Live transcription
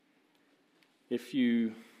If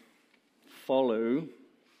you follow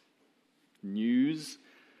news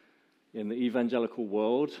in the evangelical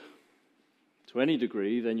world to any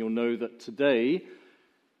degree, then you'll know that today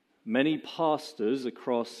many pastors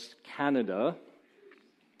across Canada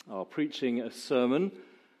are preaching a sermon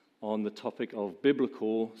on the topic of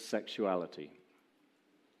biblical sexuality.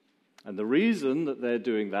 And the reason that they're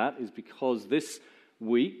doing that is because this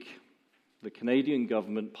week the Canadian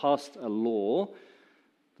government passed a law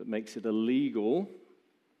that makes it illegal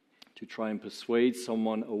to try and persuade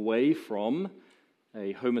someone away from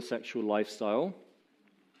a homosexual lifestyle,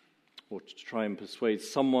 or to try and persuade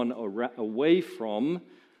someone away from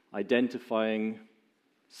identifying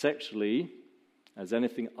sexually as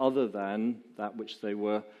anything other than that which they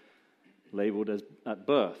were labeled as at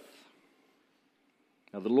birth.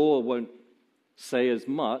 Now, the law won't say as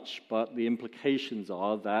much, but the implications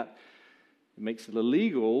are that it makes it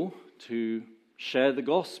illegal to share the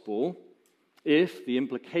gospel if the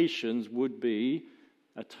implications would be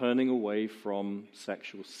a turning away from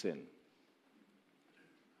sexual sin.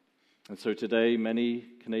 And so today, many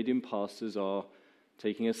Canadian pastors are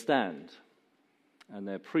taking a stand, and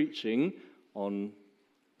they're preaching on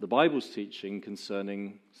the Bible's teaching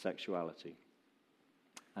concerning sexuality.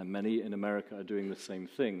 And many in America are doing the same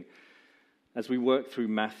thing. As we work through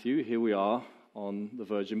Matthew, here we are on the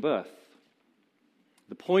virgin birth.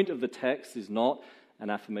 The point of the text is not an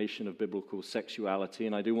affirmation of biblical sexuality,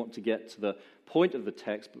 and I do want to get to the point of the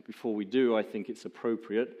text, but before we do, I think it's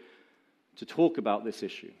appropriate to talk about this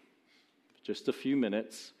issue. For just a few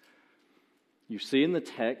minutes. You see in the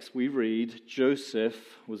text we read, Joseph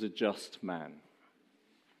was a just man.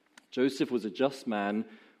 Joseph was a just man,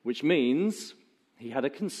 which means he had a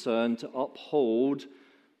concern to uphold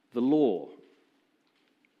the law.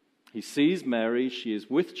 He sees Mary, she is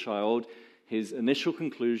with child. His initial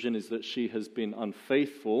conclusion is that she has been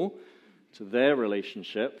unfaithful to their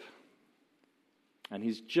relationship, and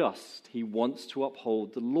he's just. He wants to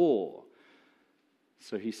uphold the law,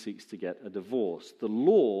 so he seeks to get a divorce. The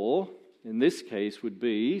law, in this case, would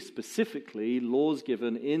be specifically laws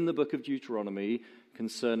given in the book of Deuteronomy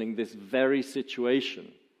concerning this very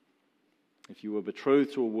situation. If you were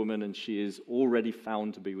betrothed to a woman and she is already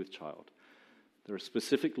found to be with child, there are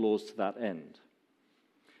specific laws to that end.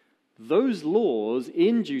 Those laws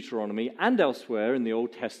in Deuteronomy and elsewhere in the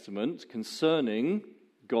Old Testament concerning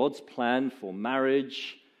God's plan for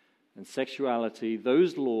marriage and sexuality,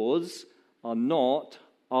 those laws are not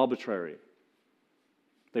arbitrary.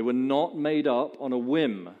 They were not made up on a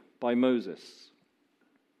whim by Moses.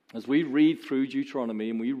 As we read through Deuteronomy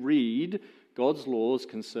and we read God's laws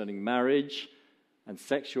concerning marriage and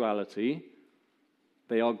sexuality,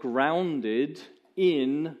 they are grounded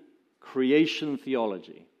in creation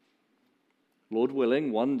theology. Lord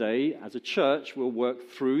willing, one day, as a church, we'll work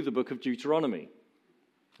through the book of Deuteronomy.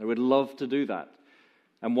 I would love to do that.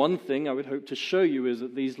 And one thing I would hope to show you is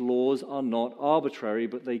that these laws are not arbitrary,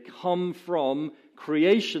 but they come from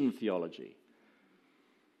creation theology.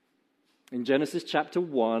 In Genesis chapter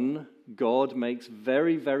 1, God makes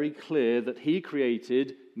very, very clear that he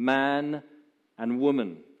created man and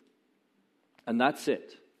woman. And that's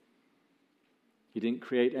it. He didn't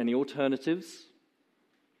create any alternatives.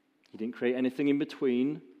 He didn't create anything in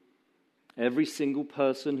between. Every single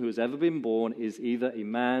person who has ever been born is either a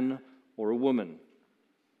man or a woman.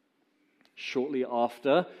 Shortly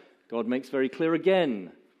after, God makes very clear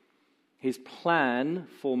again, his plan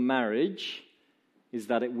for marriage is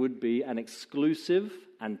that it would be an exclusive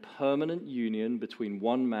and permanent union between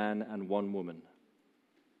one man and one woman.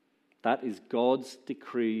 That is God's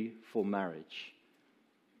decree for marriage.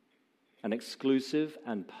 An exclusive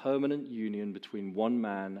and permanent union between one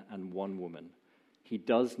man and one woman. He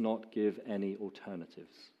does not give any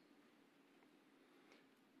alternatives.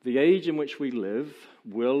 The age in which we live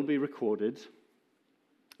will be recorded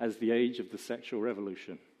as the age of the sexual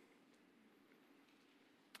revolution.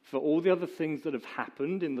 For all the other things that have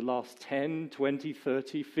happened in the last 10, 20,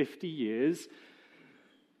 30, 50 years,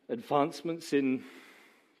 advancements in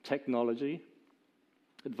technology,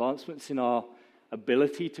 advancements in our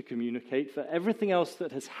ability to communicate, for everything else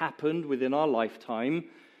that has happened within our lifetime,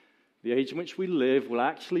 the age in which we live will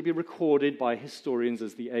actually be recorded by historians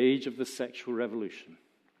as the age of the sexual revolution.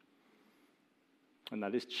 And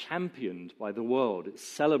that is championed by the world. It's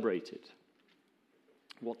celebrated.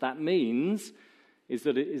 What that means is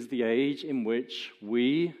that it is the age in which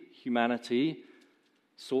we, humanity,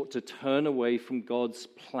 sought to turn away from God's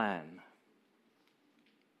plan.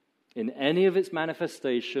 In any of its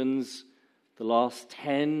manifestations, the last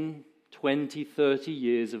 10, 20, 30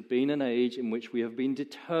 years have been an age in which we have been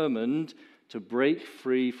determined to break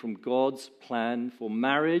free from God's plan for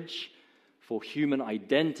marriage, for human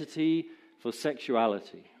identity, for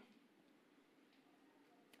sexuality.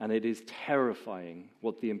 And it is terrifying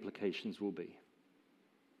what the implications will be.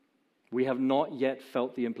 We have not yet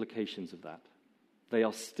felt the implications of that. They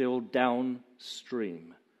are still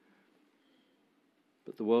downstream.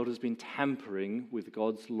 But the world has been tampering with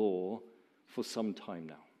God's law for some time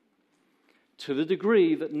now. To the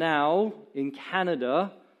degree that now, in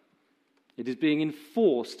Canada, it is being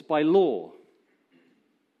enforced by law.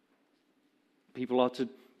 People are to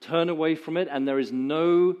turn away from it, and there is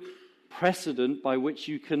no precedent by which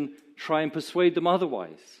you can try and persuade them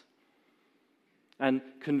otherwise and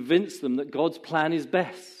convince them that God's plan is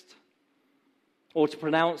best, or to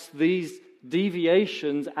pronounce these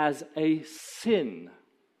deviations as a sin.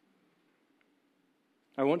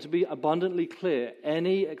 I want to be abundantly clear.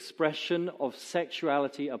 Any expression of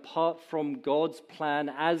sexuality apart from God's plan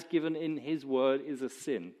as given in His Word is a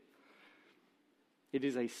sin. It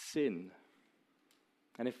is a sin.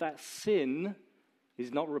 And if that sin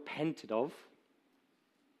is not repented of,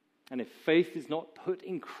 and if faith is not put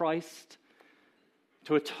in Christ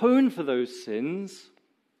to atone for those sins,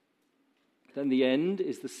 then the end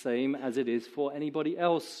is the same as it is for anybody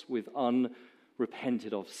else with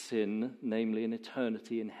unrepented of sin, namely an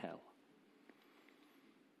eternity in hell.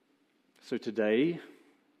 So today,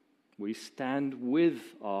 we stand with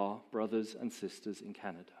our brothers and sisters in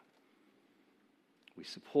Canada. We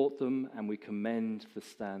support them and we commend the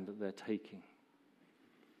stand that they're taking.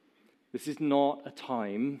 This is not a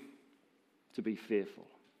time to be fearful.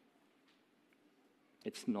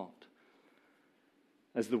 It's not.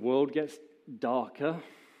 As the world gets darker,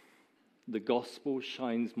 the gospel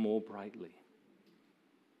shines more brightly.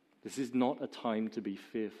 This is not a time to be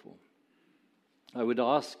fearful. I would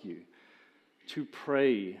ask you to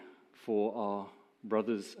pray for our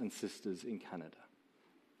brothers and sisters in Canada.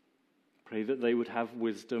 Pray that they would have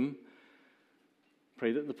wisdom.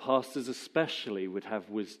 Pray that the pastors especially would have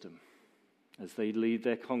wisdom as they lead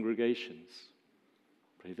their congregations.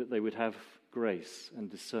 Pray that they would have grace and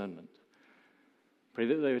discernment. Pray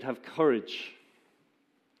that they would have courage.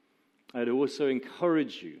 I'd also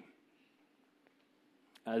encourage you,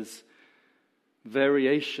 as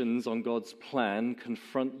variations on God's plan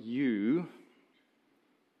confront you,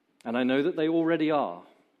 and I know that they already are.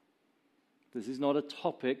 This is not a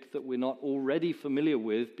topic that we're not already familiar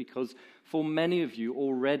with, because for many of you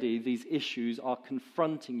already these issues are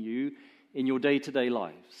confronting you in your day-to-day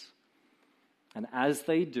lives. And as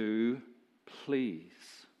they do, please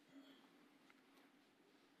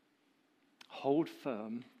hold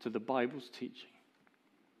firm to the Bible's teaching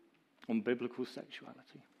on biblical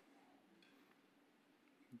sexuality.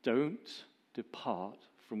 Don't depart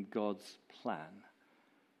from God's plan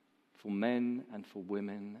for men and for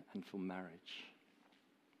women and for marriage.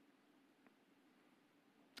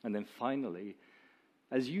 And then finally,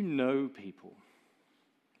 as you know people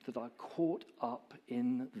that are caught up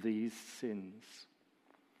in these sins,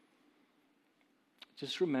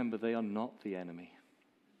 just remember they are not the enemy.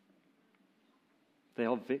 They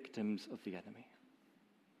are victims of the enemy.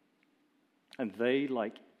 And they,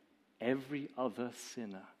 like every other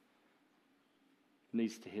sinner,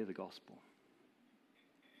 needs to hear the gospel.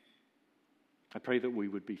 I pray that we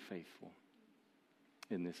would be faithful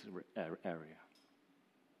in this area.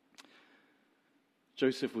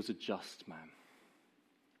 Joseph was a just man.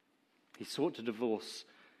 He sought to divorce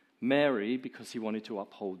Mary because he wanted to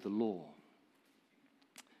uphold the law.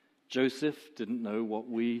 Joseph didn't know what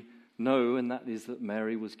we know, and that is that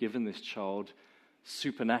Mary was given this child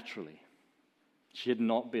supernaturally. She had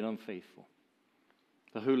not been unfaithful.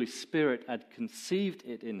 The Holy Spirit had conceived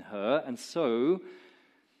it in her, and so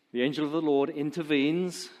the angel of the Lord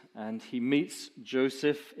intervenes, and he meets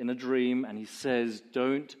Joseph in a dream, and he says,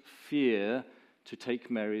 "Don't fear to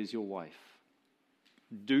take Mary as your wife.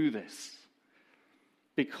 Do this,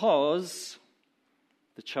 because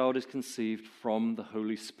the child is conceived from the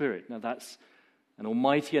Holy Spirit." Now that's an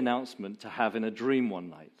almighty announcement to have in a dream one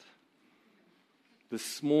night.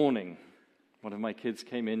 This morning, one of my kids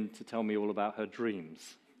came in to tell me all about her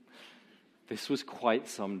dreams. This was quite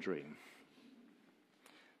some dream.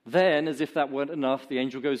 Then, as if that weren't enough, the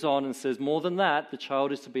angel goes on and says, more than that, the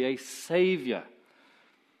child is to be a savior.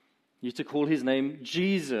 You're to call his name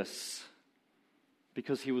Jesus,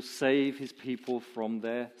 because he will save his people from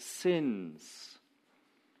their sins.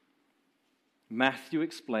 Matthew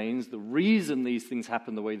explains the reason these things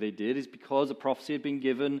happened the way they did is because a prophecy had been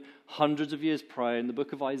given hundreds of years prior in the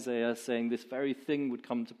book of Isaiah saying this very thing would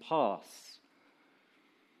come to pass.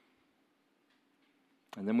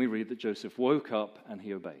 And then we read that Joseph woke up and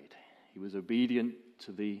he obeyed. He was obedient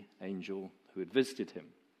to the angel who had visited him.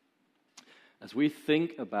 As we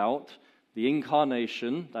think about The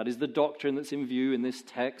incarnation, that is the doctrine that's in view in this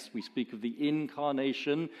text. We speak of the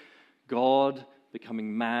incarnation, God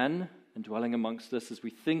becoming man and dwelling amongst us. As we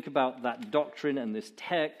think about that doctrine and this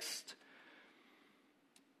text,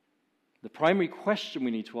 the primary question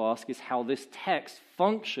we need to ask is how this text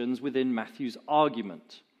functions within Matthew's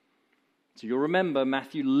argument. So you'll remember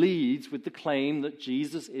Matthew leads with the claim that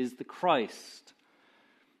Jesus is the Christ.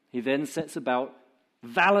 He then sets about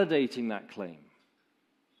validating that claim.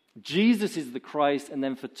 Jesus is the Christ, and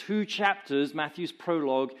then for 2 chapters, Matthew's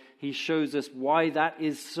prologue, he shows us why that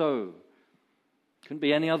is so. Couldn't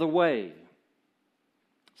be any other way.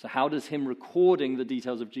 So how does him recording the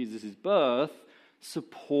details of Jesus' birth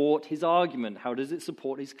support his argument? How does it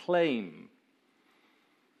support his claim?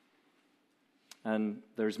 And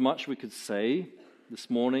there's much we could say. This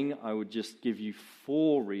morning, I would just give you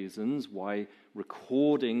 4 reasons why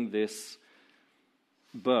recording this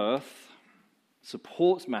birth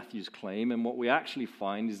supports Matthew's claim, and what we actually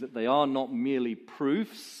find is that they are not merely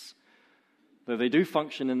proofs, though they do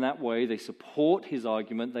function in that way. They support his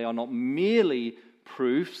argument. They are not merely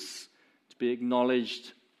proofs to be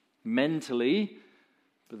acknowledged mentally,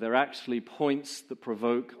 but they're actually points that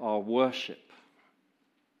provoke our worship.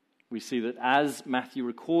 We see that as Matthew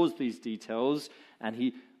records these details and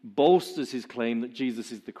he bolsters his claim that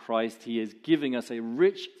Jesus is the Christ, he is giving us a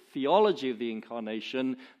rich theology of the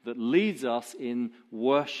incarnation that leads us in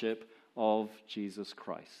worship of Jesus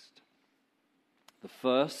Christ. The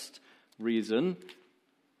first reason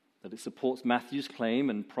that it supports Matthew's claim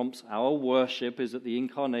and prompts our worship is that the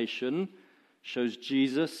incarnation shows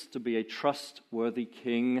Jesus to be a trustworthy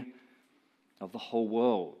king of the whole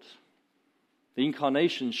world. The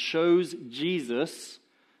incarnation shows Jesus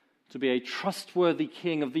to be a trustworthy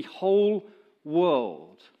king of the whole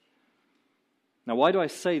world. Now, why do I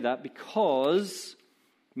say that? Because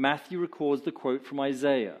Matthew records the quote from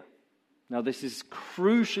Isaiah. Now, this is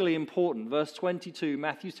crucially important. Verse 22,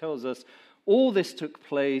 Matthew tells us, all this took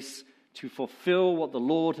place to fulfill what the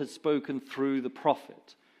Lord had spoken through the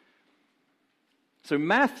prophet. So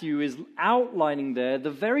Matthew is outlining there the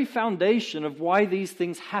very foundation of why these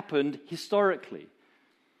things happened historically.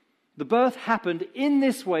 The birth happened in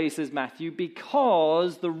this way, says Matthew,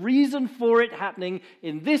 because the reason for it happening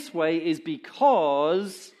in this way is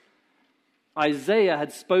because Isaiah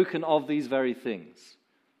had spoken of these very things.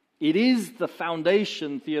 It is the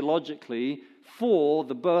foundation theologically for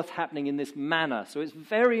the birth happening in this manner. So it's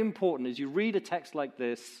very important as you read a text like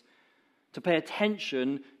this to pay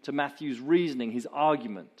attention to Matthew's reasoning, his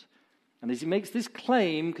argument. And as he makes this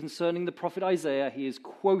claim concerning the prophet Isaiah, he is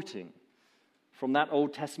quoting from that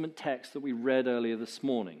Old Testament text that we read earlier this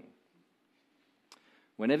morning.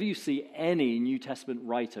 Whenever you see any New Testament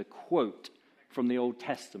writer quote from the Old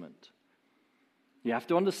Testament, you have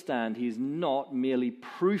to understand he is not merely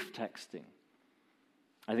proof texting.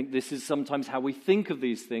 I think this is sometimes how we think of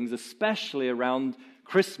these things, especially around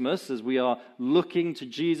Christmas, as we are looking to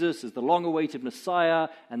Jesus as the long-awaited Messiah,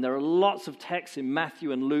 and there are lots of texts in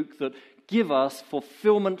Matthew and Luke that give us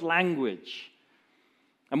fulfillment language.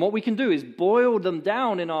 And what we can do is boil them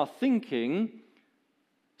down in our thinking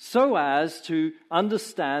so as to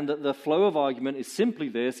understand that the flow of argument is simply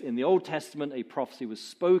this: in the Old Testament, a prophecy was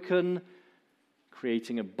spoken,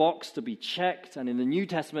 creating a box to be checked, and in the New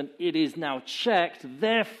Testament, it is now checked,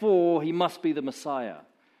 therefore he must be the Messiah.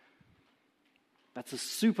 That's a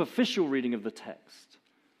superficial reading of the text.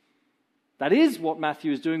 That is what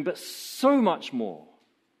Matthew is doing, but so much more.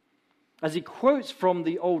 As he quotes from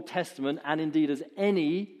the Old Testament, and indeed as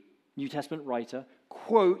any New Testament writer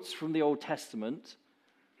quotes from the Old Testament,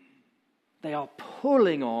 they are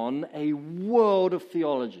pulling on a world of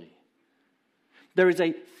theology. There is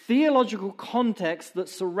a theological context that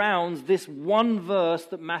surrounds this one verse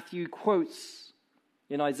that Matthew quotes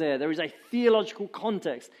in Isaiah. There is a theological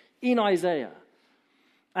context in Isaiah.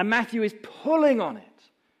 And Matthew is pulling on it.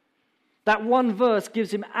 That one verse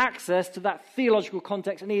gives him access to that theological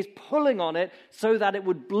context, and he is pulling on it so that it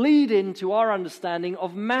would bleed into our understanding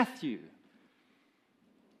of Matthew.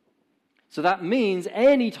 So that means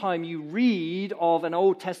any time you read of an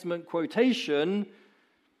Old Testament quotation,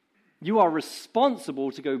 you are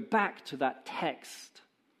responsible to go back to that text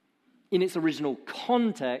in its original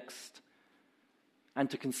context and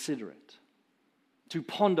to consider it. To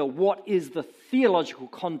ponder what is the theological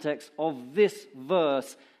context of this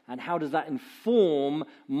verse and how does that inform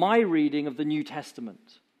my reading of the New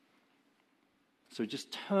Testament. So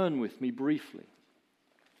just turn with me briefly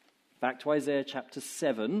back to Isaiah chapter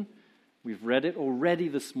 7. We've read it already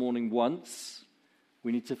this morning once.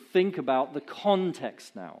 We need to think about the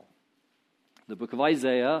context now. The book of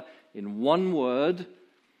Isaiah, in one word,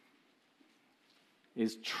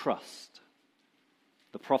 is trust.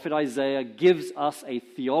 The prophet Isaiah gives us a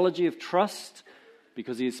theology of trust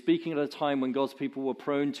because he is speaking at a time when God's people were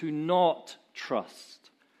prone to not trust.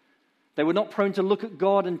 They were not prone to look at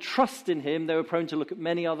God and trust in him. They were prone to look at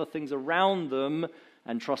many other things around them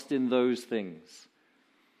and trust in those things.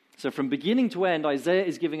 So from beginning to end, Isaiah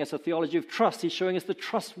is giving us a theology of trust. He's showing us the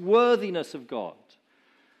trustworthiness of God.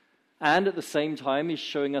 And at the same time, he's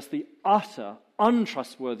showing us the utter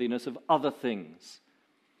untrustworthiness of other things.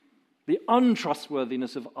 The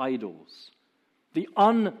untrustworthiness of idols. The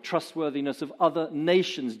untrustworthiness of other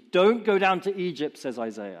nations. Don't go down to Egypt, says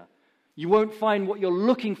Isaiah. You won't find what you're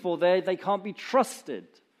looking for there. They can't be trusted.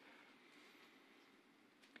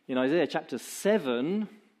 In Isaiah chapter 7,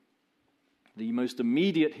 the most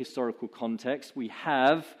immediate historical context, we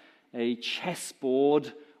have a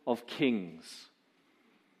chessboard of kings.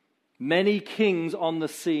 Many kings on the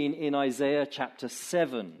scene in Isaiah chapter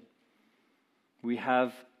 7. We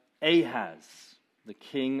have Ahaz, the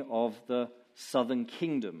king of the southern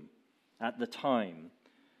kingdom at the time.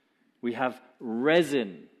 We have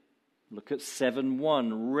Rezin. Look at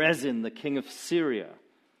 7:1. Rezin, the king of Syria.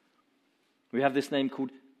 We have this name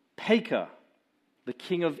called Pekah, the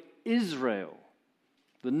king of Israel,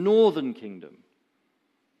 the northern kingdom.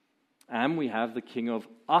 And we have the king of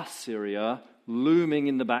Assyria looming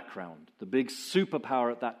in the background, the big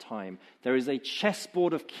superpower at that time. There is a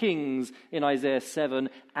chessboard of kings in Isaiah 7,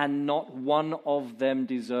 and not one of them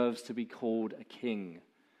deserves to be called a king.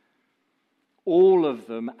 All of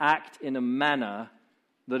them act in a manner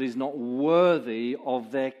that is not worthy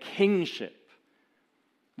of their kingship.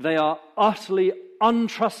 They are utterly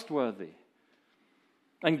untrustworthy.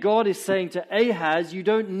 And God is saying to Ahaz, you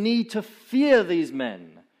don't need to fear these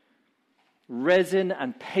men. Rezin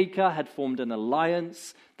and Pekah had formed an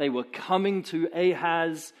alliance. They were coming to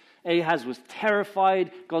Ahaz. Ahaz was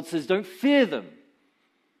terrified. God says, don't fear them.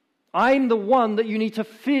 I'm the one that you need to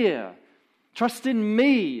fear. Trust in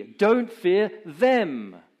me. Don't fear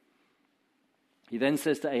them. He then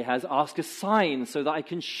says to Ahaz, ask a sign so that I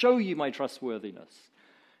can show you my trustworthiness.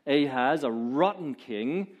 Ahaz, a rotten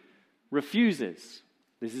king, refuses.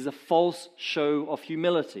 This is a false show of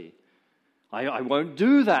humility. I won't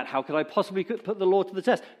do that. How could I possibly put the law to the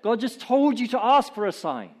test? God just told you to ask for a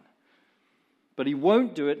sign. But he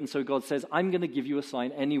won't do it, and so God says, I'm going to give you a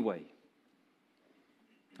sign anyway.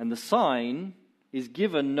 And the sign is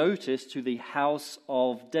given notice to the house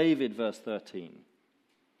of David, verse 13.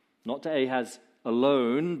 Not to Ahaz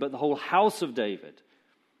alone, but the whole house of David.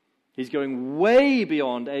 He's going way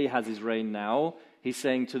beyond Ahaz's reign now. He's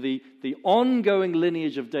saying to the ongoing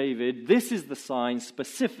lineage of David, this is the sign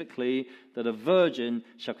specifically that a virgin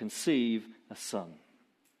shall conceive a son.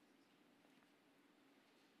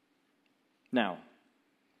 Now,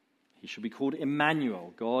 he should be called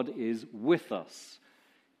Emmanuel. God is with us.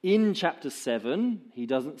 In chapter 7, he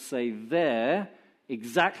doesn't say there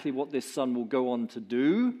exactly what this son will go on to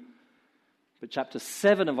do, but chapter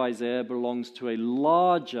 7 of Isaiah belongs to a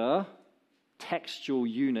larger textual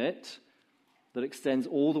unit that extends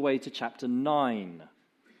all the way to chapter 9.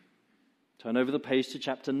 Turn over the page to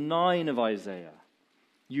chapter 9 of Isaiah.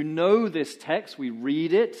 You know this text. We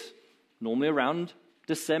read it normally around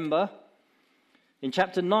December. In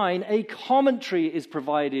chapter 9, a commentary is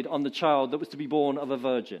provided on the child that was to be born of a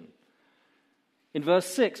virgin. In verse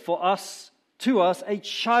 6, to us, a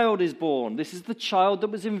child is born. This is the child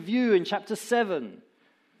that was in view in chapter 7.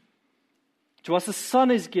 To us a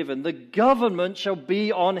son is given. The government shall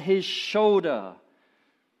be on his shoulder.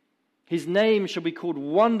 His name shall be called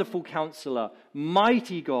Wonderful Counselor,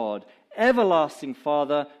 Mighty God, Everlasting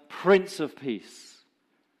Father, Prince of Peace.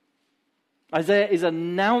 Isaiah is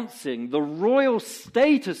announcing the royal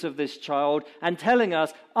status of this child and telling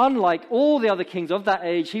us, unlike all the other kings of that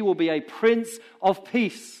age, he will be a Prince of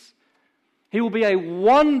Peace. He will be a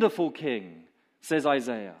wonderful king, says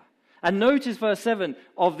Isaiah. And notice verse 7,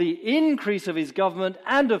 of the increase of his government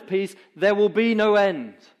and of peace, there will be no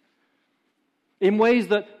end. In ways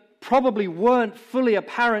that probably weren't fully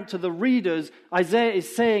apparent to the readers, Isaiah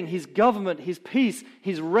is saying his government, his peace,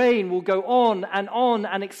 his reign will go on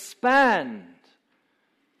and expand.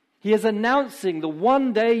 He is announcing the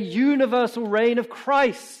one-day universal reign of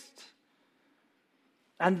Christ.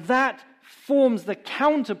 And that forms the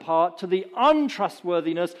counterpart to the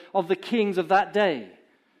untrustworthiness of the kings of that day.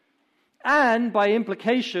 And by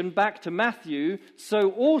implication, back to Matthew,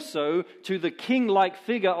 so also to the king-like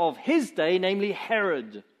figure of his day, namely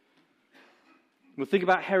Herod. We'll think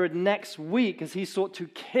about Herod next week as he sought to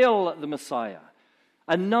kill the Messiah.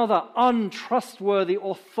 Another untrustworthy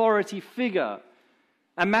authority figure.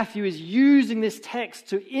 And Matthew is using this text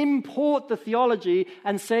to import the theology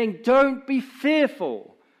and saying, don't be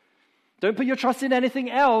fearful. Don't put your trust in anything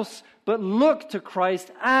else, but look to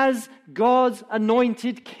Christ as God's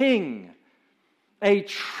anointed king, a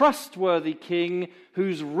trustworthy king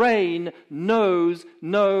whose reign knows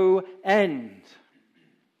no end.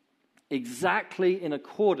 Exactly in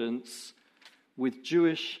accordance with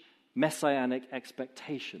Jewish messianic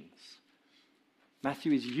expectations.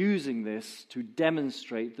 Matthew is using this to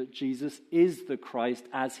demonstrate that Jesus is the Christ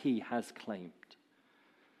as he has claimed.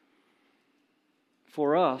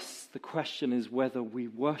 For us, the question is whether we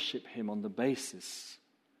worship him on the basis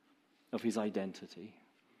of his identity,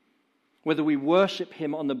 whether we worship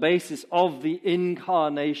him on the basis of the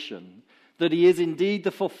incarnation, that he is indeed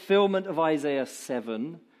the fulfillment of Isaiah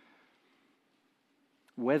 7,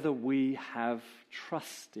 whether we have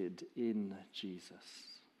trusted in Jesus.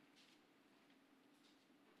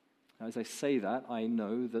 Now, as I say that, I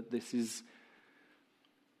know that this is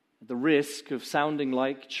at the risk of sounding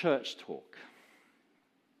like church talk.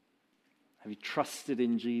 Have you trusted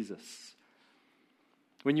in Jesus?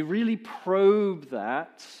 When you really probe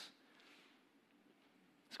that,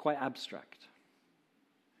 it's quite abstract.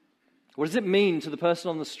 What does it mean to the person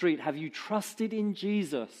on the street? Have you trusted in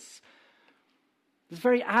Jesus? It's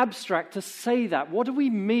very abstract to say that. What do we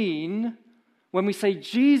mean when we say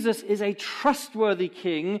Jesus is a trustworthy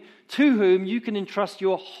king to whom you can entrust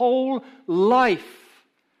your whole life?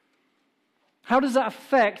 How does that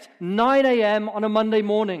affect 9 a.m. on a Monday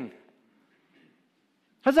morning?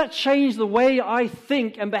 How does that change the way I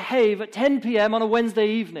think and behave at 10 p.m. on a Wednesday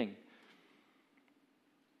evening?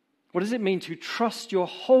 What does it mean to trust your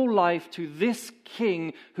whole life to this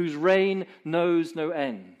king whose reign knows no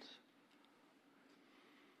end?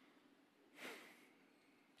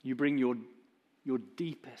 You bring your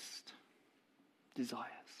deepest desires.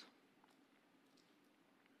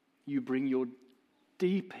 You bring your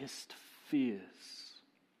deepest fears.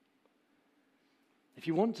 If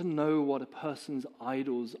you want to know what a person's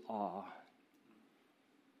idols are,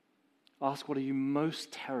 ask, what are you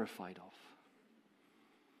most terrified of?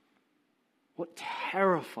 What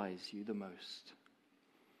terrifies you the most?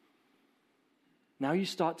 Now you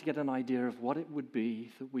start to get an idea of what it would be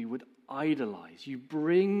that we would idolize. You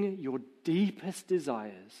bring your deepest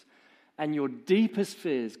desires and your deepest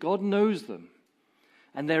fears. God knows them.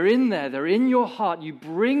 And they're in there. They're in your heart. You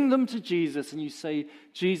bring them to Jesus and you say,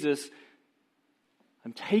 Jesus,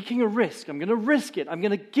 I'm taking a risk. I'm going to risk it. I'm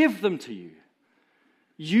going to give them to you.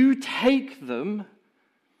 You take them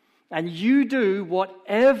and you do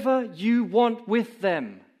whatever you want with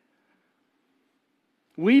them.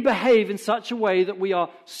 We behave in such a way that we are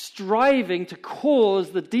striving to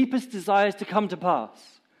cause the deepest desires to come to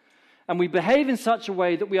pass. And we behave in such a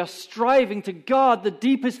way that we are striving to guard the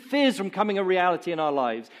deepest fears from coming a reality in our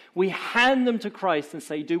lives. We hand them to Christ and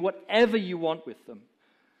say, do whatever you want with them,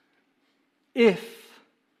 if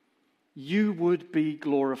you would be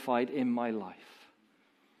glorified in my life.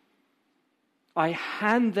 I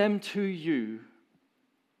hand them to you,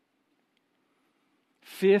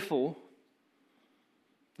 fearful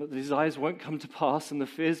that the desires won't come to pass and the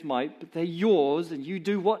fears might, but they're yours and you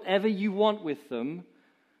do whatever you want with them,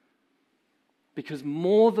 because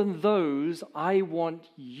more than those, I want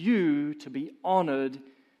you to be honored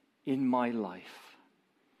in my life.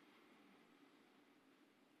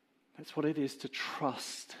 That's what it is to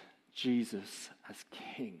trust Jesus as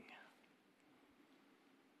King.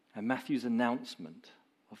 And Matthew's announcement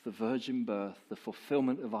of the virgin birth, the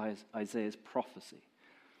fulfillment of Isaiah's prophecy,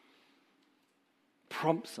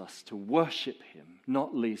 prompts us to worship him,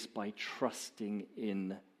 not least by trusting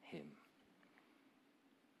in him.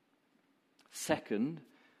 Second,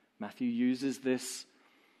 Matthew uses this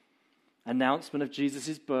announcement of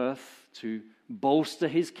Jesus' birth to bolster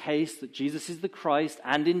his case that Jesus is the Christ,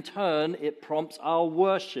 and in turn it prompts our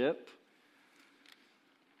worship,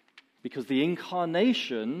 because the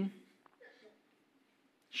incarnation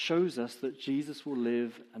shows us that Jesus will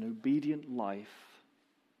live an obedient life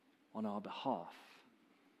on our behalf.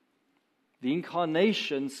 The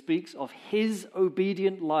incarnation speaks of his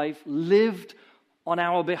obedient life lived on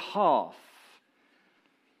our behalf.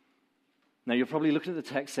 Now you're probably looking at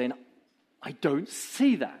the text saying, I don't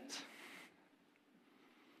see that.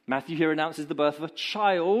 Matthew here announces the birth of a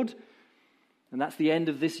child, and that's the end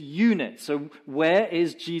of this unit. So where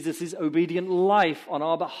is Jesus' obedient life on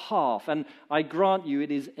our behalf? And I grant you, it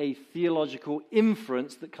is a theological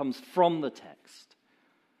inference that comes from the text.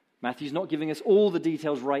 Matthew's not giving us all the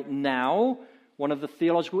details right now. One of the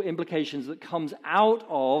theological implications that comes out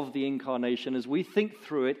of the incarnation as we think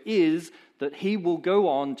through it is that he will go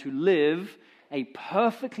on to live a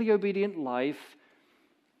perfectly obedient life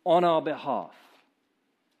on our behalf.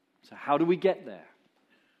 So how do we get there?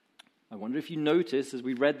 I wonder if you notice as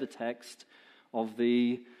we read the text of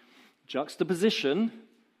the juxtaposition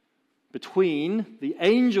between the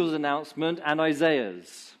angel's announcement and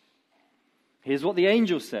Isaiah's. Here's what the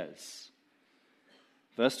angel says.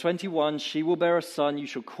 Verse 21, she will bear a son, you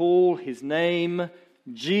shall call his name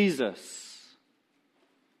Jesus.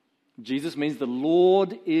 Jesus means the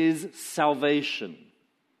Lord is salvation.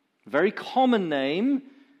 A very common name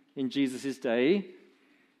in Jesus' day,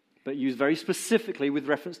 but used very specifically with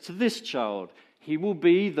reference to this child. He will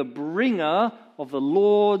be the bringer of the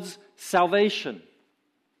Lord's salvation.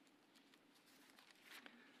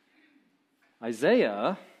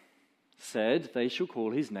 Isaiah said they shall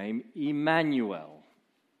call his name Emmanuel,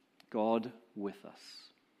 God with us.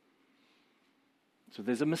 So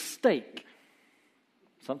there's a mistake.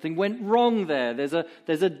 Something went wrong there. There's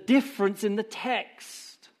a difference in the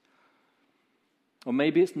text. Or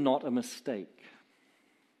maybe it's not a mistake.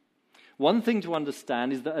 One thing to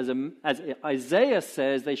understand is that as Isaiah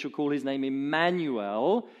says they shall call his name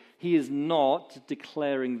Emmanuel, he is not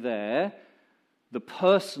declaring there the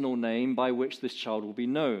personal name by which this child will be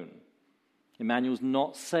known. Emmanuel's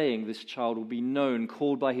not saying this child will be known,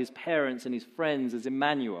 called by his parents and his friends as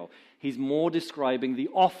Emmanuel. He's more describing the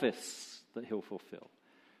office that he'll fulfill.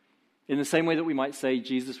 In the same way that we might say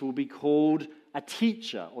Jesus will be called a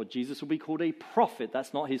teacher or Jesus will be called a prophet.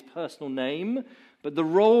 That's not his personal name, but the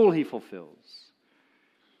role he fulfills.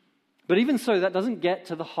 But even so, that doesn't get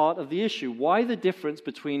to the heart of the issue. Why the difference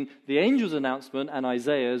between the angel's announcement and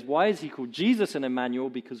Isaiah's? Why is he called Jesus and Emmanuel?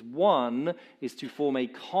 Because one is to form a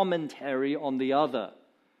commentary on the other.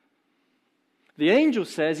 The angel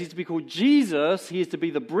says he's to be called Jesus. He is to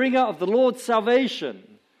be the bringer of the Lord's salvation.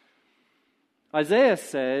 Isaiah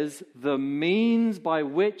says the means by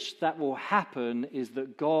which that will happen is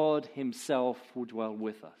that God himself will dwell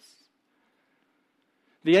with us.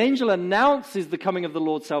 The angel announces the coming of the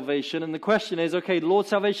Lord's salvation, and the question is, okay, the Lord's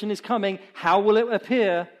salvation is coming. How will it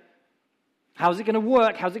appear? How's it going to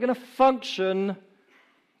work? How's it going to function?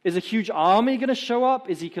 Is a huge army going to show up?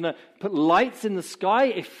 Is he going to put lights in the sky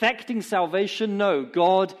effecting salvation? No,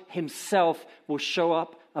 God himself will show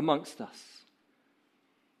up amongst us.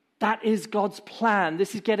 That is God's plan.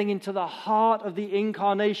 This is getting into the heart of the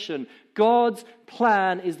incarnation. God's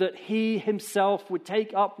plan is that he himself would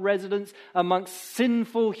take up residence amongst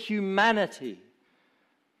sinful humanity.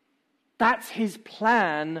 That's his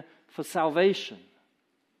plan for salvation.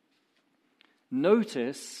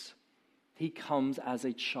 Notice he comes as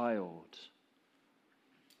a child.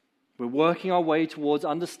 We're working our way towards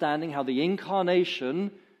understanding how the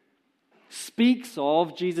incarnation speaks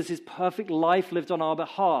of Jesus' perfect life lived on our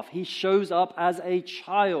behalf. He shows up as a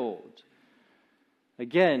child.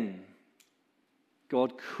 Again,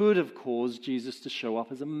 God could have caused Jesus to show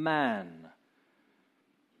up as a man.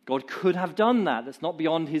 God could have done that. That's not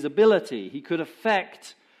beyond his ability. He could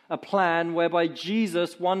effect a plan whereby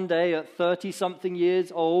Jesus, one day at 30-something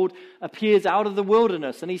years old, appears out of the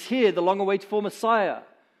wilderness, and he's here, the long-awaited for Messiah.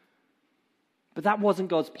 But that wasn't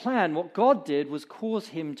God's plan. What God did was cause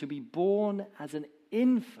him to be born as an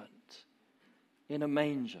infant in a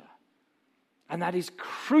manger. And that is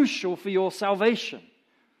crucial for your salvation.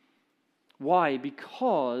 Why?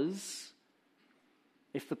 Because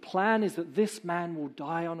if the plan is that this man will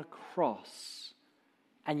die on a cross,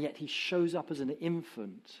 and yet he shows up as an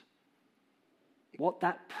infant, what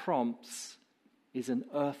that prompts is an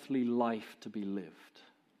earthly life to be lived.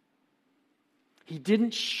 He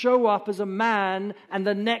didn't show up as a man and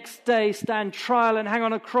the next day stand trial and hang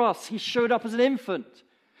on a cross. He showed up as an infant.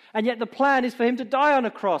 And yet the plan is for him to die on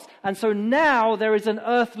a cross. And so now there is an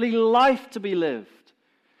earthly life to be lived.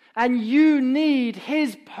 And you need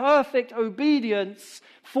his perfect obedience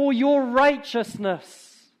for your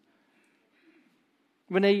righteousness.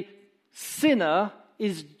 When a sinner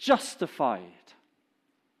is justified,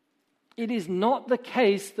 it is not the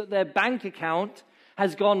case that their bank account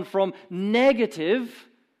has gone from negative,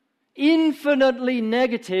 infinitely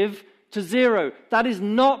negative, to zero. That is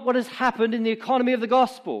not what has happened in the economy of the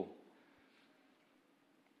gospel.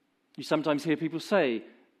 You sometimes hear people say,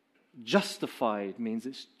 justified means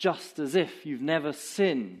it's just as if you've never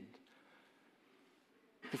sinned.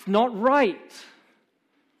 It's not right.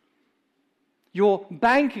 Your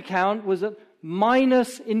bank account was at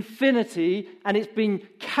minus infinity, and it's been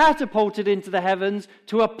catapulted into the heavens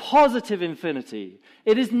to a positive infinity.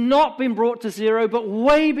 It has not been brought to zero, but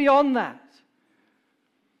way beyond that.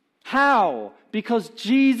 How? Because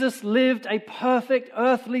Jesus lived a perfect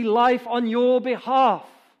earthly life on your behalf.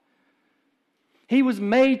 He was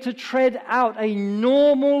made to tread out a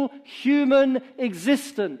normal human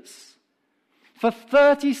existence for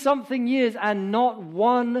 30-something years, and not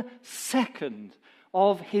 1 second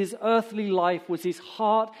of his earthly life was his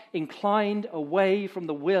heart inclined away from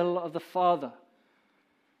the will of the Father.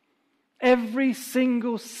 Every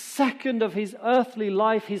single second of his earthly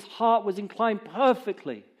life, his heart was inclined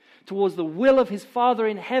perfectly towards the will of his Father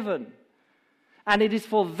in heaven. And it is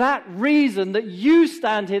for that reason that you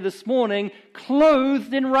stand here this morning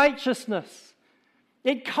clothed in righteousness.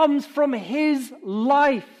 It comes from his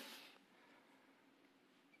life.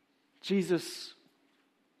 Jesus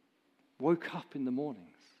woke up in the mornings.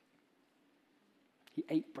 He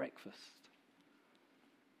ate breakfast.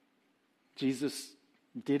 Jesus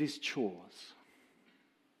did his chores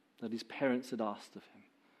that his parents had asked of him.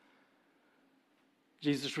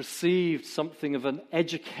 Jesus received something of an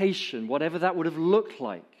education, whatever that would have looked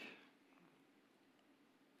like.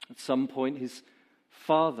 At some point, his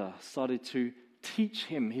father started to teach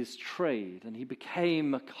him his trade, and he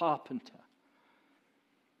became a carpenter.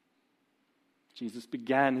 Jesus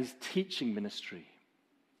began his teaching ministry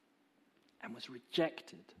and was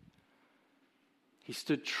rejected. He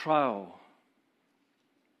stood trial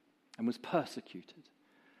and was persecuted.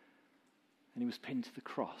 And he was pinned to the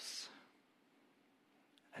cross.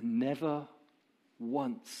 And never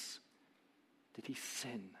once did he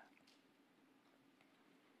sin.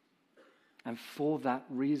 And for that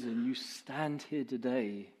reason, you stand here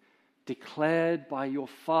today, declared by your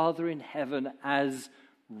Father in heaven as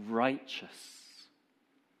righteous.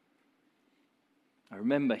 I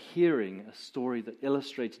remember hearing a story that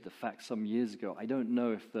illustrated the fact some years ago. I don't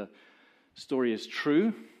know if the story is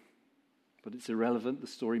true, but it's irrelevant. The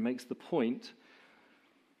story makes the point.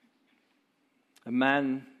 A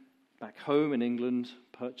man back home in England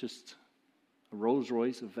purchased a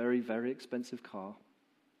Rolls-Royce, a very, very expensive car,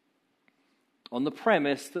 on the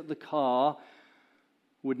premise that the car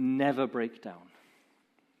would never break down.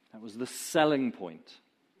 That was the selling point.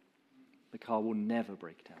 The car will never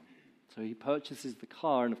break down. So he purchases the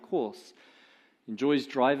car and, of course, enjoys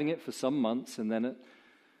driving it for some months, and then at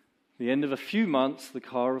the end of a few months, the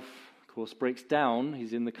car, of course, breaks down.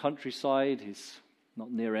 He's in the countryside, he's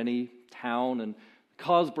not near any town, and the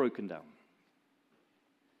car's broken down.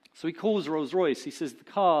 So he calls Rolls-Royce. He says, the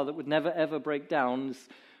car that would never, ever break down is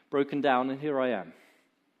broken down, and here I am.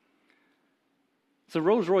 So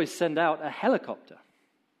Rolls-Royce send out a helicopter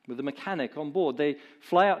with a mechanic on board. They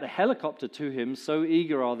fly out a helicopter to him, so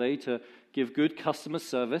eager are they to give good customer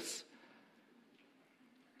service.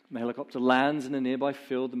 The helicopter lands in a nearby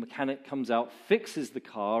field. The mechanic comes out, fixes the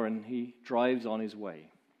car, and he drives on his way.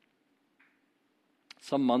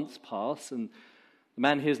 Some months pass, and the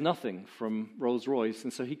man hears nothing from Rolls-Royce,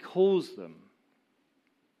 and so he calls them.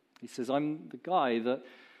 He says, I'm the guy that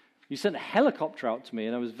you sent a helicopter out to me,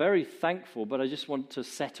 and I was very thankful, but I just want to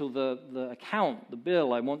settle the account, the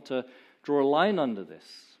bill. I want to draw a line under this.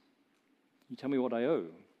 You tell me what I owe.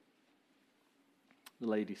 The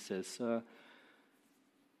lady says, sir,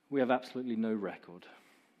 we have absolutely no record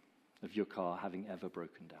of your car having ever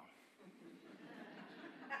broken down.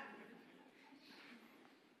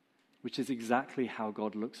 Which is exactly how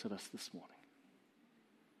God looks at us this morning.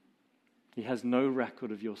 He has no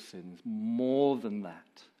record of your sins. More than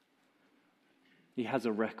that, he has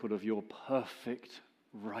a record of your perfect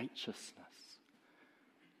righteousness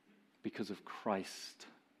because of Christ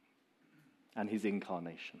and his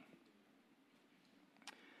incarnation.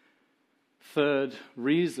 Third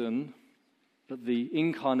reason that the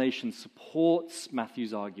incarnation supports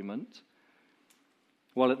Matthew's argument,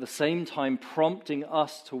 while at the same time prompting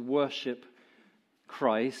us to worship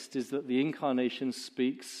Christ, is that the incarnation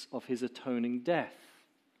speaks of his atoning death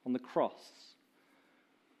on the cross.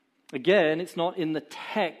 Again, it's not in the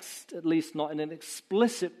text, at least not in an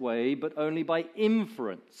explicit way, but only by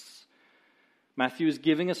inference. Matthew is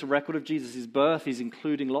giving us a record of Jesus' birth. He's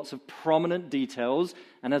including lots of prominent details,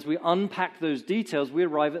 and as we unpack those details, we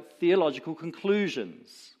arrive at theological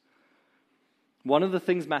conclusions. One of the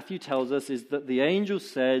things Matthew tells us is that the angel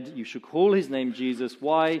said, you should call his name Jesus.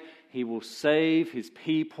 Why? He will save his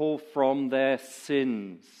people from their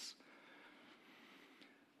sins.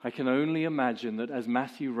 I can only imagine that as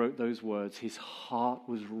Matthew wrote those words, his heart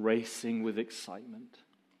was racing with excitement.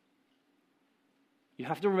 You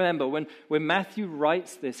have to remember, when Matthew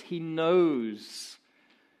writes this, he knows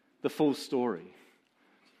the full story.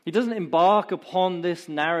 He doesn't embark upon this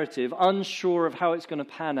narrative unsure of how it's going to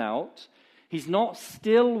pan out. He's not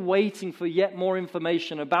still waiting for yet more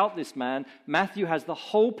information about this man. Matthew has the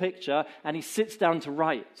whole picture, and he sits down to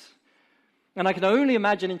write. And I can only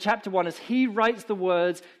imagine in chapter 1, as he writes the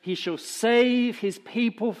words, he shall save his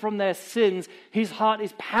people from their sins, his heart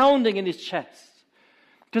is pounding in his chest.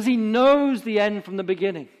 Because he knows the end from the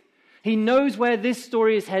beginning. He knows where this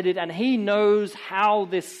story is headed, and he knows how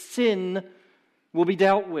this sin will be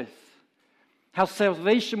dealt with, how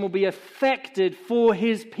salvation will be effected for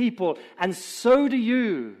his people, and so do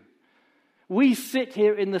you. We sit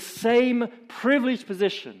here in the same privileged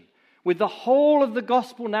position with the whole of the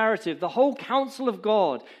gospel narrative, the whole counsel of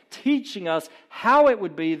God, teaching us how it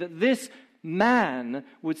would be that this man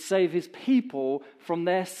would save his people from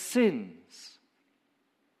their sins.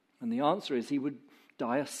 And the answer is he would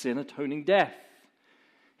die a sin-atoning death.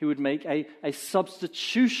 He would make a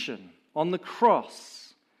substitution on the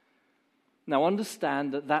cross. Now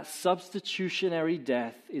understand that substitutionary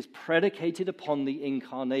death is predicated upon the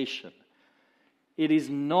incarnation. It is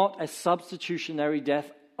not a substitutionary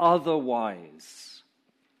death otherwise.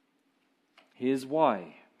 Here's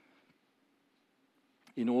why.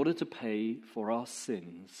 In order to pay for our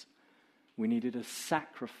sins, we needed a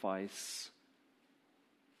sacrifice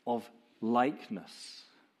of likeness.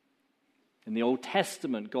 In the Old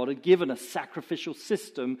Testament, God had given a sacrificial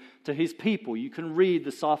system to his people. You can read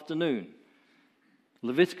this afternoon.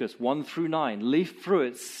 Leviticus 1 through 9. Leaf through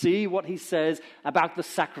it. See what he says about the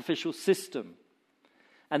sacrificial system.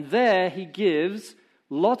 And there he gives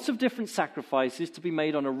lots of different sacrifices to be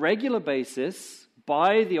made on a regular basis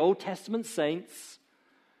by the Old Testament saints.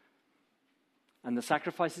 And the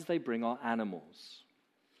sacrifices they bring are animals.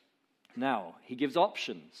 Now, he gives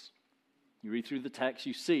options. You read through the text,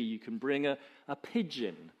 you see you can bring a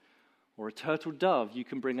pigeon or a turtle dove. You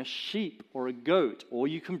can bring a sheep or a goat, or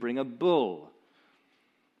you can bring a bull.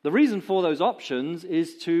 The reason for those options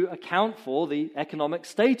is to account for the economic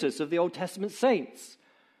status of the Old Testament saints.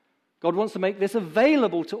 God wants to make this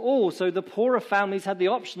available to all, so the poorer families had the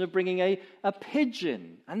option of bringing a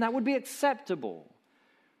pigeon, and that would be acceptable.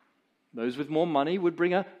 Those with more money would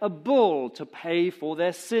bring a bull to pay for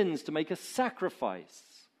their sins, to make a sacrifice.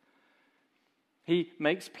 He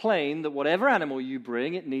makes plain that whatever animal you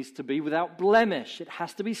bring, it needs to be without blemish. It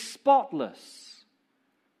has to be spotless,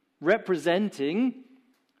 representing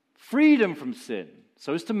freedom from sin,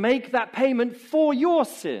 so as to make that payment for your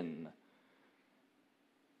sin.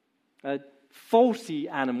 A faulty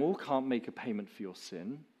animal can't make a payment for your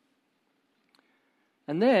sin.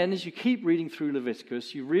 And then, as you keep reading through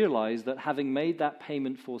Leviticus, you realize that having made that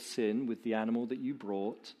payment for sin with the animal that you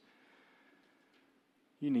brought,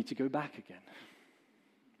 you need to go back again.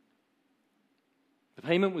 The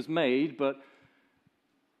payment was made, but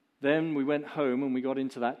then we went home and we got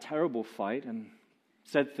into that terrible fight and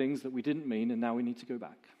said things that we didn't mean, and now we need to go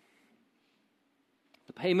back.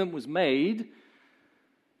 The payment was made,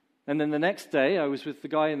 and then the next day I was with the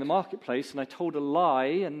guy in the marketplace and I told a lie,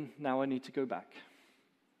 and now I need to go back.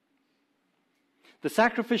 The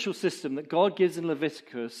sacrificial system that God gives in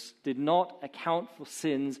Leviticus did not account for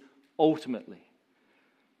sins ultimately.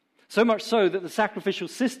 So much so that the sacrificial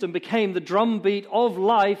system became the drumbeat of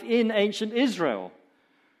life in ancient Israel.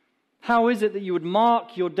 How is it that you would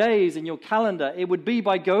mark your days in your calendar? It would be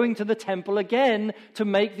by going to the temple again to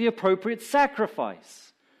make the appropriate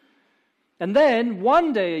sacrifice. And then,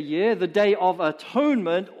 one day a year, the Day of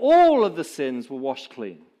Atonement, all of the sins were washed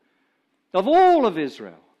clean, of all of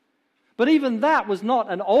Israel. But even that was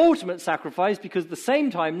not an ultimate sacrifice, because the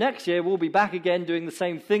same time next year we'll be back again doing the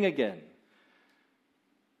same thing again.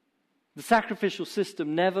 The sacrificial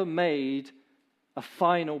system never made a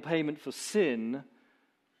final payment for sin,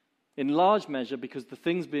 in large measure because the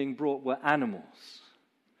things being brought were animals,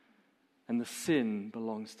 and the sin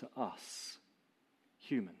belongs to us,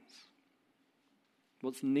 humans.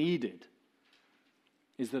 What's needed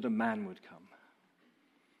is that a man would come.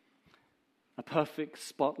 A perfect,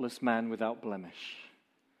 spotless man without blemish.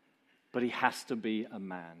 But he has to be a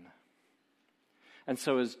man. And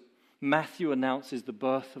so as Matthew announces the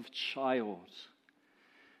birth of a child,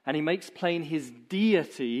 and he makes plain his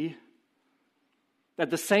deity, at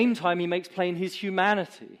the same time he makes plain his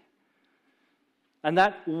humanity. And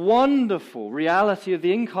that wonderful reality of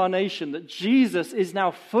the incarnation, that Jesus is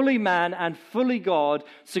now fully man and fully God,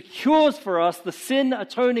 secures for us the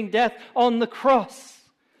sin-atoning death on the cross.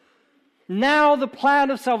 Now the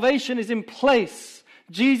plan of salvation is in place.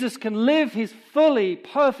 Jesus can live his fully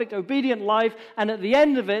perfect, obedient life, and at the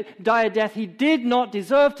end of it, die a death he did not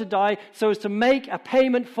deserve to die, so as to make a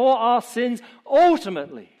payment for our sins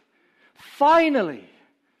ultimately. Finally,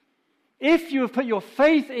 if you have put your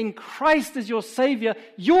faith in Christ as your Savior,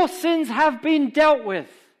 your sins have been dealt with.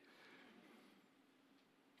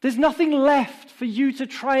 There's nothing left for you to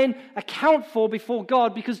try and account for before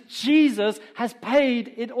God, because Jesus has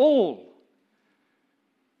paid it all.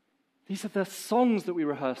 These are the songs that we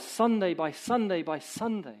rehearse Sunday by Sunday by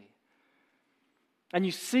Sunday. And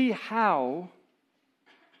you see how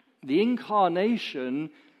the incarnation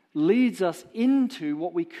leads us into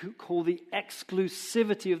what we call the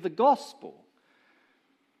exclusivity of the gospel.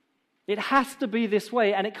 It has to be this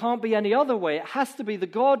way, and it can't be any other way. It has to be the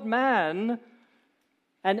God-man,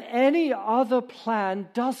 and any other plan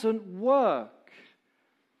doesn't work.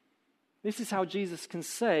 This is how Jesus can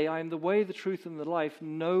say, I am the way, the truth, and the life.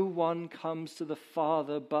 No one comes to the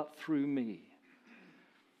Father but through me.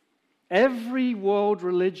 Every world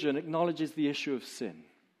religion acknowledges the issue of sin.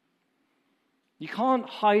 You can't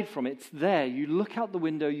hide from it. It's there. You look out the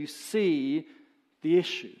window, you see the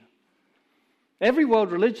issue. Every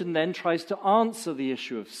world religion then tries to answer the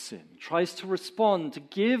issue of sin, tries to respond, to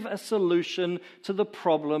give a solution to the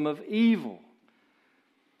problem of evil.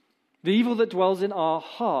 The evil that dwells in our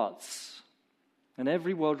hearts. And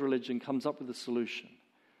every world religion comes up with a solution.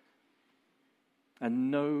 And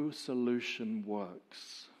no solution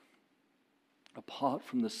works apart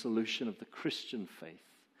from the solution of the Christian faith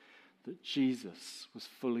that Jesus was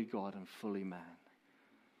fully God and fully man.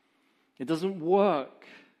 It doesn't work.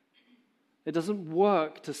 It doesn't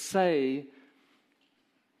work to say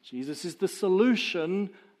Jesus is the solution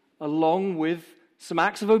along with some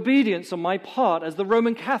acts of obedience on my part, as the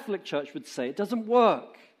Roman Catholic Church would say. It doesn't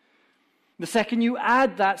work. The second you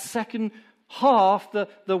add that second half,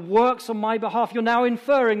 the works on my behalf, you're now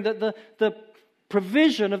inferring that the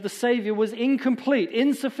provision of the Savior was incomplete,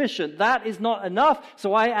 insufficient. That is not enough,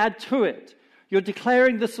 so I add to it. You're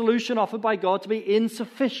declaring the solution offered by God to be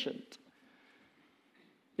insufficient.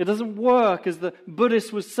 It doesn't work, as the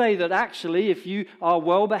Buddhists would say, that actually if you are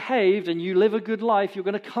well behaved and you live a good life, you're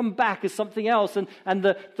going to come back as something else. And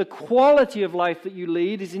the quality of life that you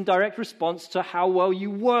lead is in direct response to how well you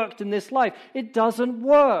worked in this life. It doesn't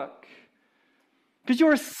work. Because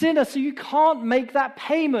you're a sinner, so you can't make that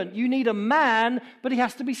payment. You need a man, but he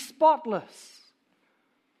has to be spotless.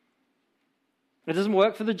 It doesn't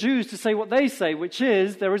work for the Jews to say what they say, which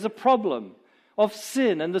is there is a problem of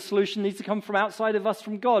sin, and the solution needs to come from outside of us,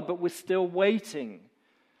 from God, but we're still waiting.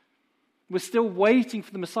 We're still waiting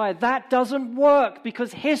for the Messiah. That doesn't work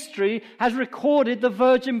because history has recorded the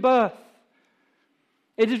virgin birth.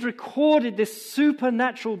 It has recorded this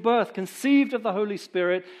supernatural birth conceived of the Holy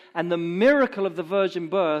Spirit, and the miracle of the virgin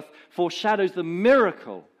birth foreshadows the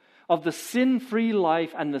miracle of the sin-free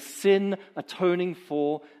life and the sin atoning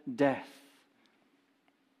for death.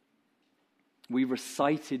 We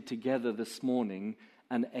recited together this morning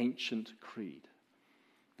an ancient creed.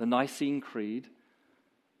 The Nicene Creed,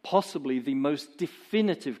 possibly the most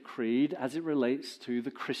definitive creed as it relates to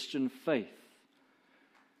the Christian faith.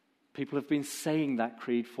 People have been saying that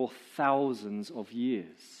creed for thousands of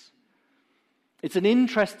years. It's an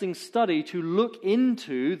interesting study to look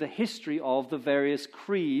into the history of the various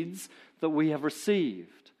creeds that we have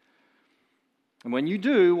received. And when you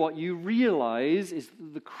do, what you realize is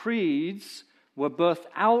that the creeds were birthed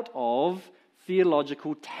out of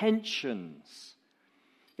theological tensions.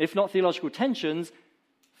 If not theological tensions,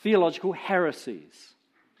 theological heresies.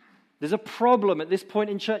 There's a problem at this point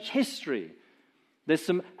in church history. There's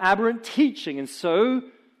some aberrant teaching, and so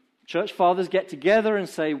church fathers get together and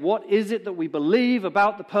say, what is it that we believe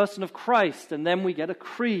about the person of Christ? And then we get a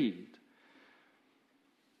creed.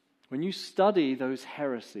 When you study those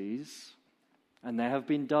heresies, and there have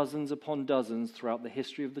been dozens upon dozens throughout the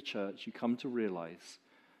history of the church, you come to realize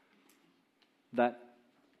that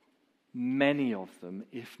many of them,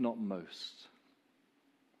 if not most,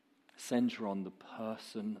 center on the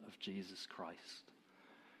person of Jesus Christ.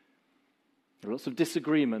 There are lots of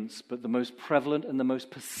disagreements, but the most prevalent and the most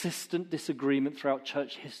persistent disagreement throughout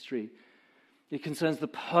church history, it concerns the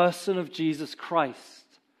person of Jesus Christ.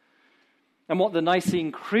 And what the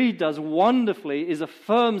Nicene Creed does wonderfully is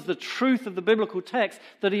affirms the truth of the biblical text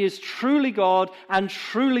that he is truly God and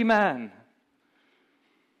truly man.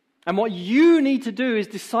 And what you need to do is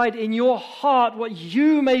decide in your heart what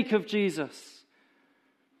you make of Jesus.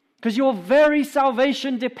 Because your very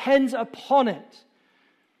salvation depends upon it.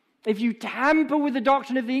 If you tamper with the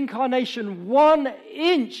doctrine of the incarnation 1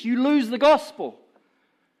 inch, you lose the gospel.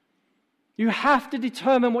 You have to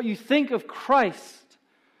determine what you think of Christ.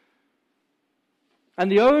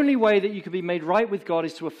 And the only way that you can be made right with God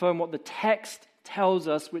is to affirm what the text tells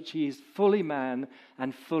us, which he is fully man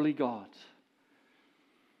and fully God.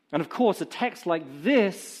 And of course, a text like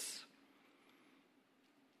this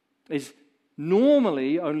is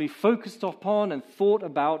normally only focused upon and thought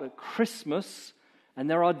about at Christmas, and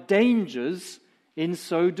there are dangers in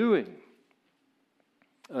so doing.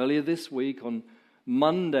 Earlier this week, on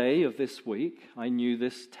Monday of this week, I knew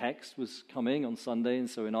this text was coming on Sunday, and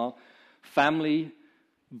so in our family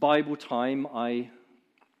Bible time, I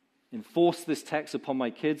enforced this text upon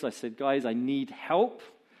my kids. I said, guys, I need help.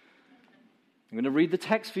 I'm going to read the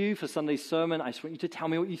text for you for Sunday's sermon. I just want you to tell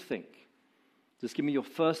me what you think. Just give me your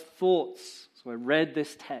first thoughts. So I read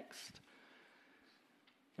this text.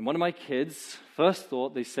 And one of my kids, first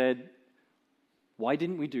thought, they said, why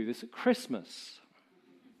didn't we do this at Christmas?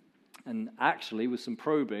 And actually, with some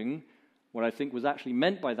probing, what I think was actually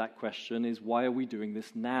meant by that question is, why are we doing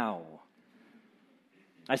this now?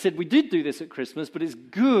 I said, we did do this at Christmas, but it's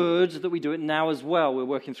good that we do it now as well. We're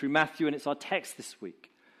working through Matthew, and it's our text this week.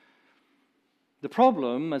 The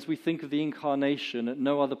problem, as we think of the incarnation at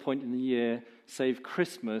no other point in the year save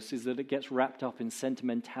Christmas, is that it gets wrapped up in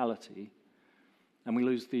sentimentality, and we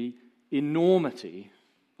lose the enormity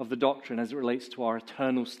of the doctrine as it relates to our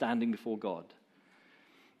eternal standing before God.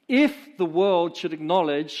 If the world should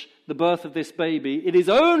acknowledge the birth of this baby, it is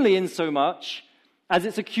only in so much as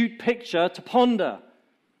it's a cute picture to ponder.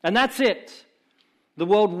 And that's it. The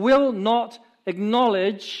world will not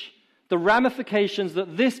acknowledge the ramifications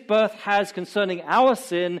that this birth has concerning our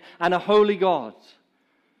sin and a holy God.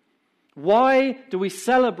 Why do we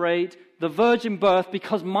celebrate the virgin birth?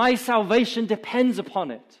 Because my salvation depends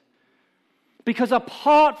upon it. Because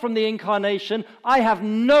apart from the incarnation, I have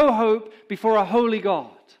no hope before a holy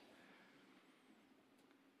God.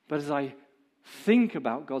 But as I think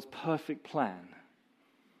about God's perfect plan,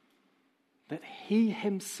 that he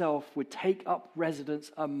himself would take up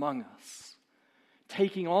residence among us,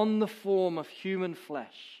 taking on the form of human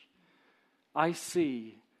flesh, I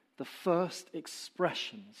see the first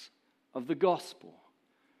expressions of the gospel,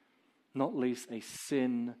 not least a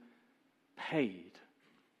sin paid,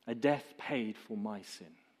 a death paid for my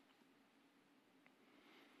sin.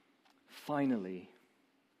 Finally,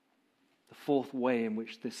 the fourth way in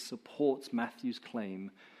which this supports Matthew's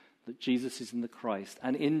claim that Jesus is in the Christ,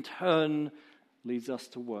 and in turn leads us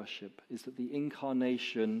to worship, is that the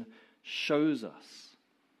incarnation shows us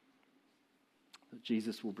that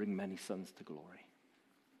Jesus will bring many sons to glory.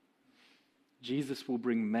 Jesus will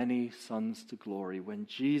bring many sons to glory. When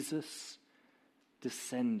Jesus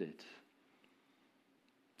descended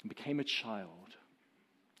and became a child,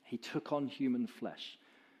 he took on human flesh.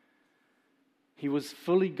 He was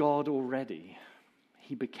fully God already.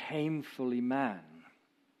 He became fully man.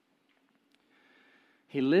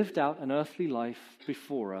 He lived out an earthly life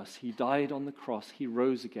before us. He died on the cross. He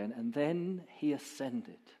rose again. And then he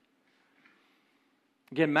ascended.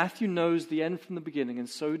 Again, Matthew knows the end from the beginning, and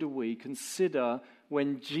so do we. Consider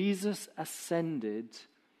when Jesus ascended,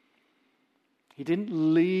 he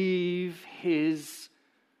didn't leave his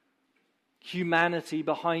humanity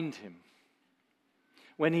behind him.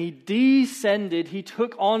 When he descended, he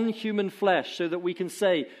took on human flesh so that we can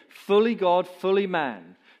say, fully God, fully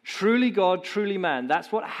man. Truly God, truly man.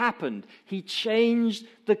 That's what happened. He changed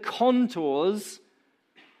the contours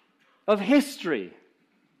of history.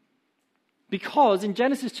 Because in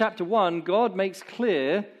Genesis chapter 1, God makes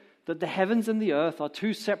clear that the heavens and the earth are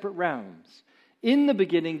two separate realms. In the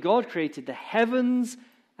beginning, God created the heavens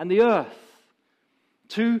and the earth,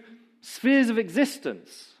 two spheres of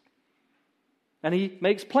existence. And he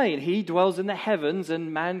makes plain, he dwells in the heavens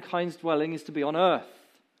and mankind's dwelling is to be on earth.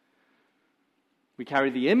 We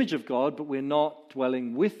carry the image of God, but we're not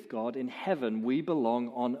dwelling with God in heaven. We belong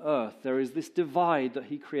on earth. There is this divide that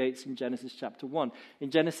he creates in Genesis chapter 1.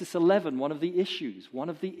 In Genesis 11, one of the issues,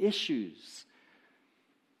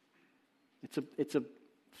 it's a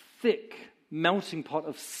thick melting pot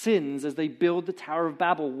of sins as they build the Tower of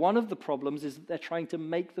Babel. One of the problems is that they're trying to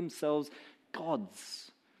make themselves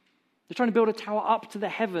gods. They're trying to build a tower up to the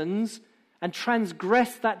heavens and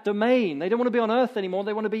transgress that domain. They don't want to be on earth anymore.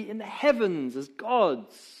 They want to be in the heavens as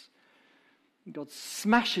gods. And God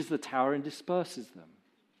smashes the tower and disperses them.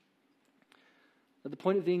 At the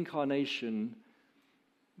point of the incarnation,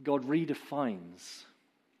 God redefines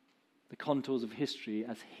the contours of history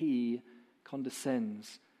as he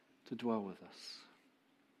condescends to dwell with us.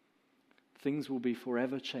 Things will be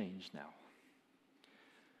forever changed now.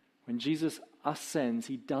 When Jesus ascends,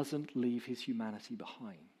 he doesn't leave his humanity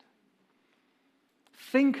behind.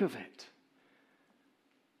 Think of it.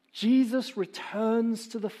 Jesus returns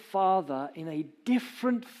to the Father in a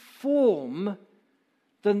different form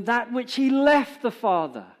than that which he left the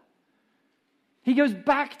Father. He goes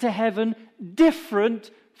back to heaven different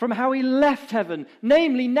from how he left heaven,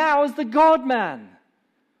 namely now as the God-man.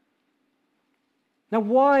 Now,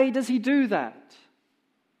 why does he do that?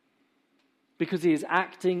 Because he is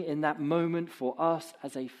acting in that moment for us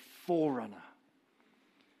as a forerunner.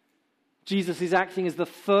 Jesus is acting as the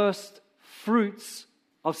first fruits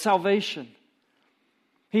of salvation.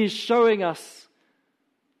 He is showing us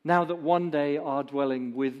now that one day our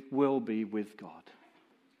dwelling will be with God.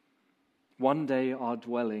 One day our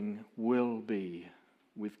dwelling will be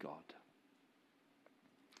with God.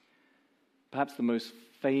 Perhaps the most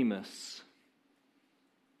famous,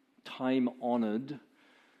 time-honored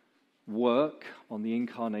work on the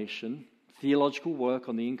incarnation, theological work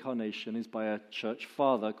on the incarnation, is by a church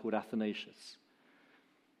father called Athanasius.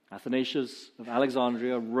 Athanasius of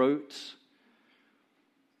Alexandria wrote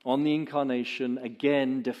on the incarnation,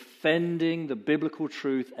 again defending the biblical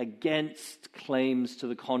truth against claims to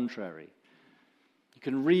the contrary. You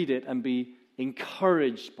can read it and be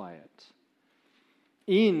encouraged by it.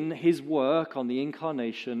 In his work on the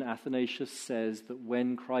incarnation, Athanasius says that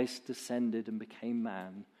when Christ descended and became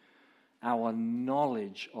man, our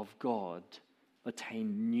knowledge of God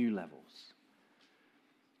attained new levels.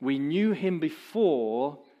 We knew him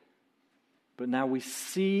before, but now we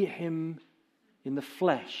see him in the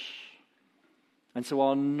flesh. And so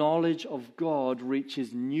our knowledge of God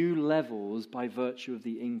reaches new levels by virtue of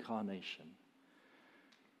the incarnation.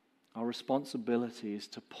 Our responsibility is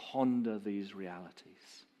to ponder these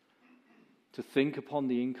realities, to think upon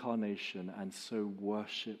the incarnation and so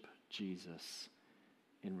worship Jesus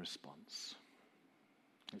in response.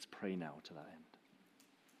 Let's pray now to that end.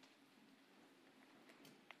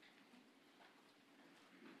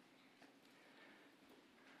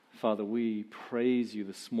 Father, we praise you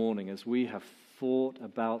this morning as we have thought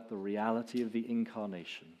about the reality of the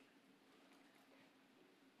incarnation,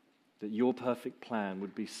 that your perfect plan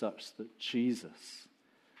would be such that Jesus,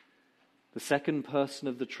 the second person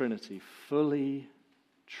of the Trinity, fully,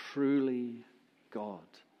 truly God,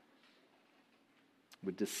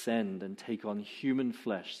 would descend and take on human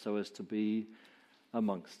flesh so as to be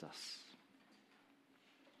amongst us.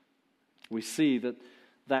 We see that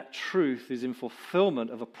that truth is in fulfillment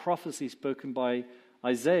of a prophecy spoken by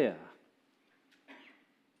Isaiah.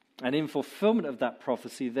 And in fulfillment of that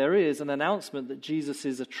prophecy, there is an announcement that Jesus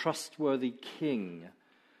is a trustworthy king.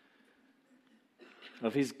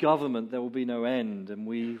 Of his government there will be no end, and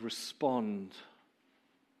we respond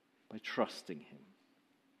by trusting him,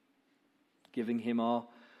 giving him our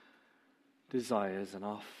desires and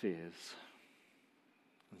our fears,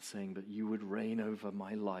 and saying, "But you would reign over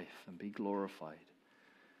my life and be glorified."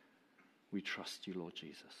 We trust you, Lord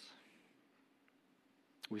Jesus.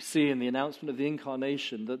 We see in the announcement of the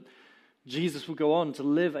incarnation that Jesus will go on to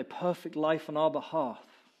live a perfect life on our behalf,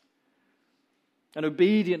 an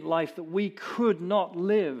obedient life that we could not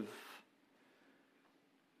live.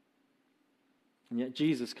 And yet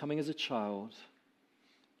Jesus, coming as a child,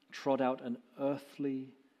 trod out an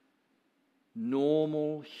earthly,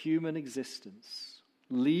 normal human existence,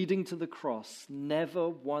 leading to the cross, never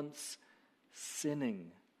once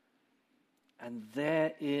sinning. And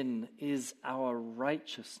therein is our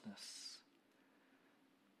righteousness.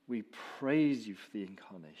 We praise you for the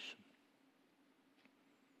incarnation.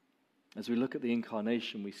 As we look at the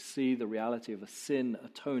incarnation, we see the reality of a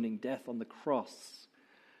sin-atoning death on the cross.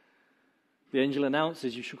 The angel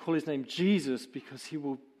announces, "You shall call his name Jesus, because he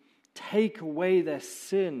will take away their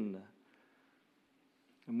sin."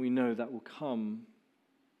 And we know that will come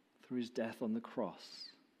through his death on the cross.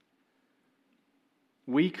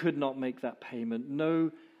 We could not make that payment.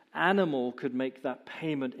 No animal could make that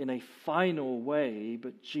payment in a final way,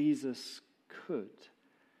 but Jesus could.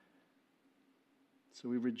 So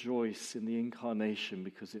we rejoice in the incarnation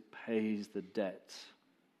because it pays the debt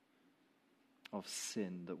of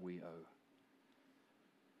sin that we owe.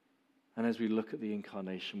 And as we look at the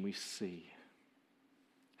incarnation, we see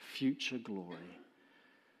future glory,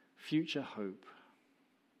 future hope.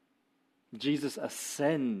 Jesus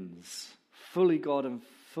ascends, fully God and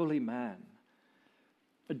fully man,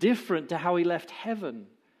 different to how he left heaven,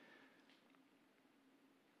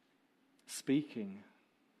 speaking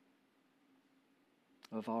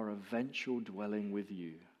of our eventual dwelling with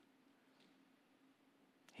you.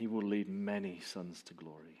 He will lead many sons to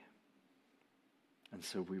glory. And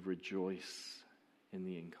so we rejoice in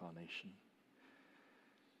the incarnation.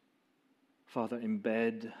 Father,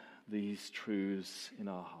 embed these truths in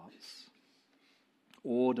our hearts.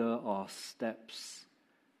 Order our steps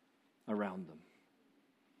around them.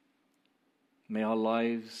 May our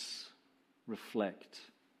lives reflect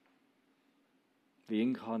the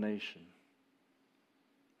incarnation,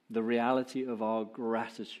 the reality of our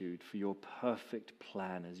gratitude for your perfect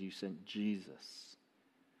plan as you sent Jesus,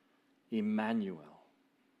 Emmanuel,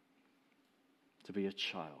 to be a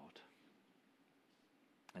child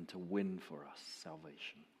and to win for us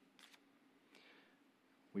salvation.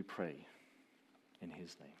 We pray in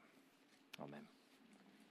his name. Amen.